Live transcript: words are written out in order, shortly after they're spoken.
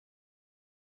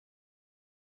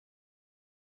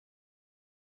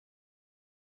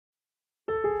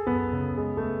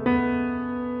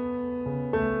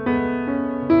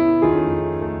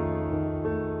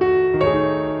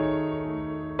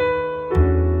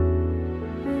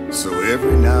So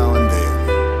every now and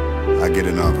then I get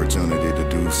an opportunity to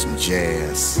do some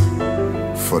jazz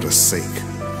for the sake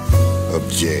of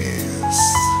jazz.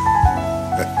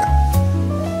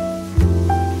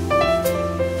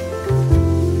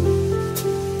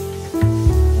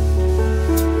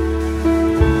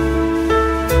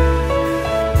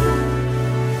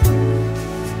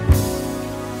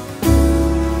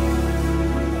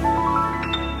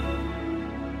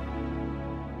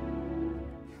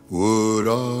 What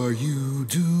are you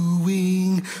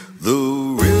doing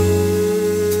the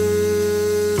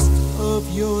rest of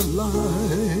your life?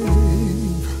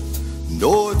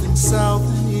 North and south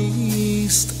and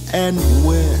east and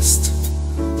west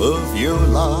of your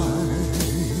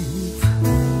life.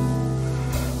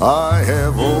 I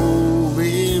have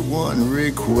only one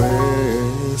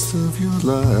request of your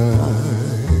life,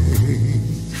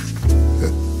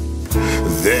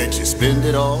 that you spend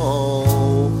it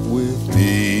all with me.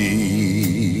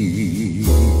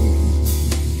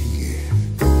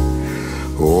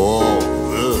 All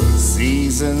the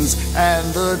seasons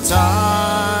and the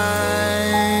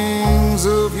times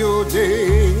of your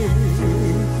days,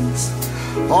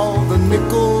 all the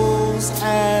nickels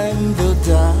and the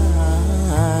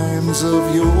dimes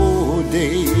of your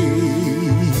days.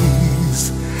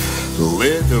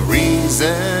 Let the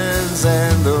reasons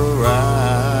and the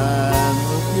rhyme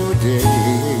of your day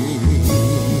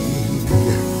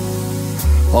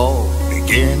all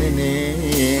begin and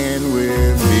end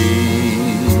with me.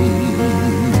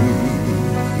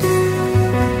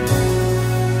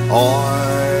 I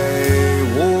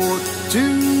want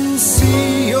to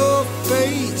see your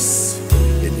face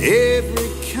in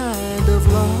every kind of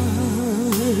light,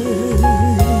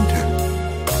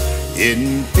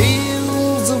 in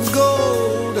fields of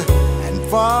gold and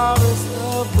forests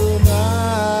of the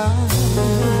night.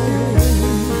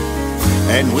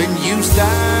 And when you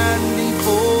stand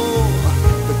before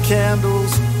the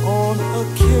candles on a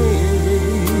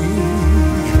cake,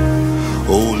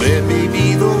 oh, let me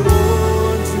be the one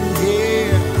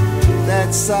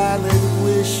that silent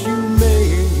wish you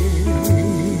make.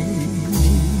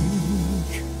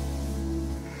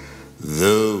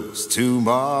 Those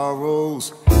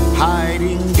tomorrows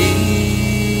hiding deep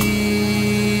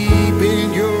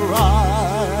in your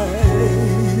eyes,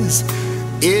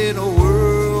 in a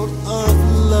world of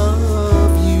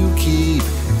love you keep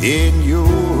in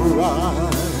your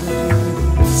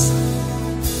eyes.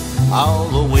 I'll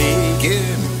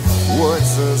awaken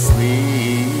what's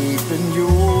asleep in your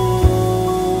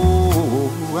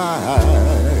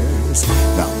eyes.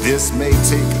 Now this may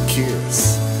take a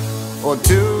kiss or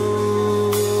two,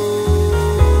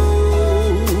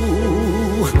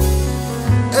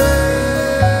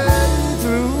 and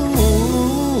through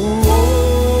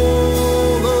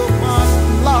all of my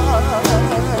life,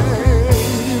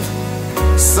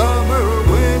 summer,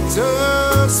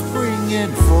 winter, spring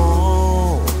and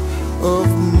fall of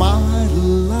my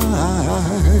life,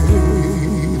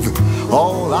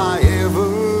 all I ever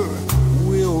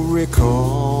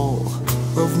recall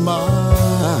of my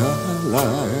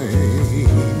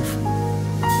life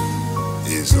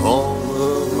is all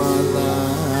of my life.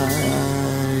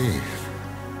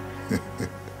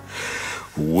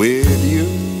 With